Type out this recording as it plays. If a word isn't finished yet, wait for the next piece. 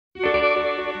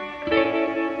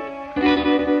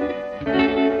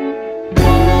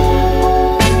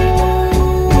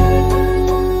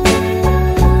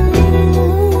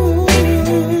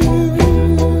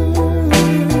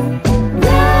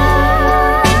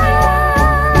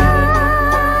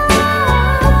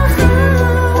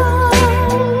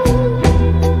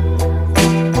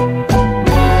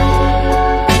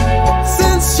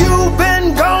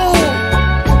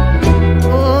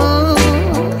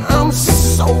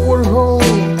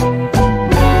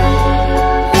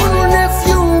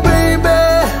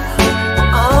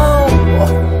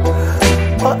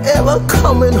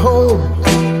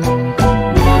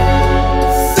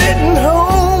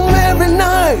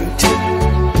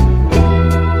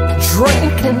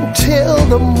until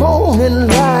the morning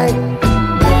light.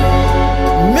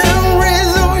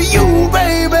 Memories of you,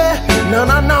 baby. No,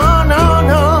 no, no, no,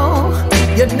 no.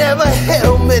 You never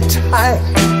held me tight.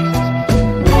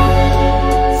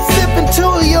 Sipping to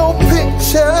your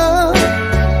picture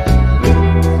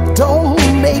don't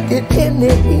make it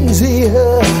any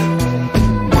easier.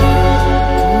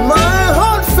 My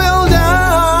heart fell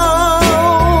down.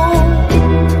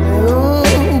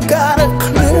 Got a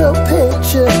clear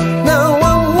picture. Now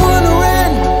I'm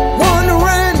wondering,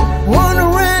 wondering,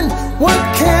 wondering, what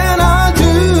can I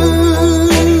do?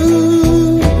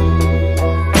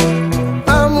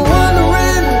 I'm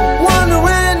wondering,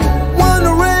 wondering,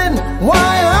 wondering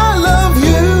why I love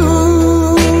you.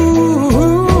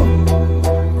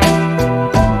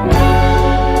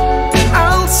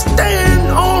 I'll stand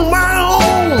on my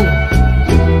own,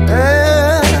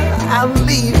 and I'll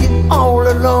leave you all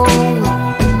alone.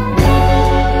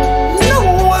 No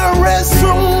worries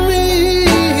from me.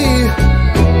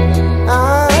 I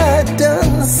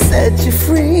done set you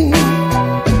free.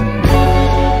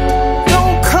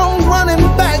 Don't come running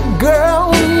back,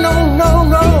 girl. No, no,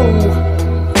 no.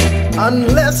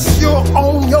 Unless you're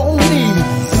on your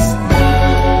knees.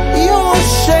 Your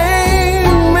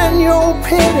shame and your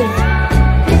pity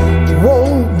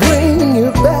won't bring you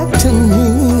back to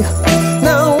me.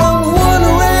 Now I'm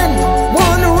wondering,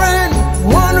 wondering,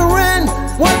 wondering,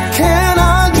 what can I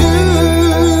do?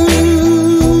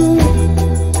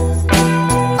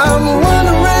 I'm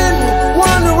wondering,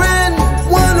 wondering,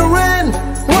 wondering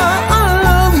why I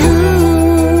love you.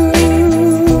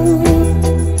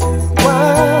 Why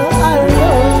I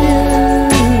love you.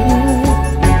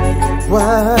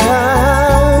 Why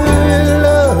I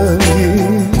love you.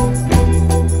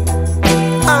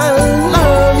 I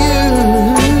love you.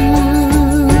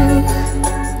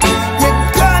 You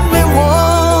got me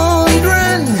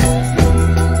wondering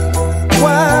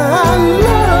why I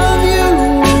love you.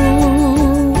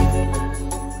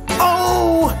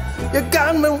 Oh, you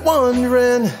got me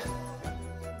wondering,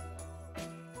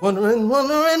 wondering,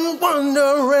 wondering,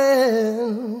 wondering.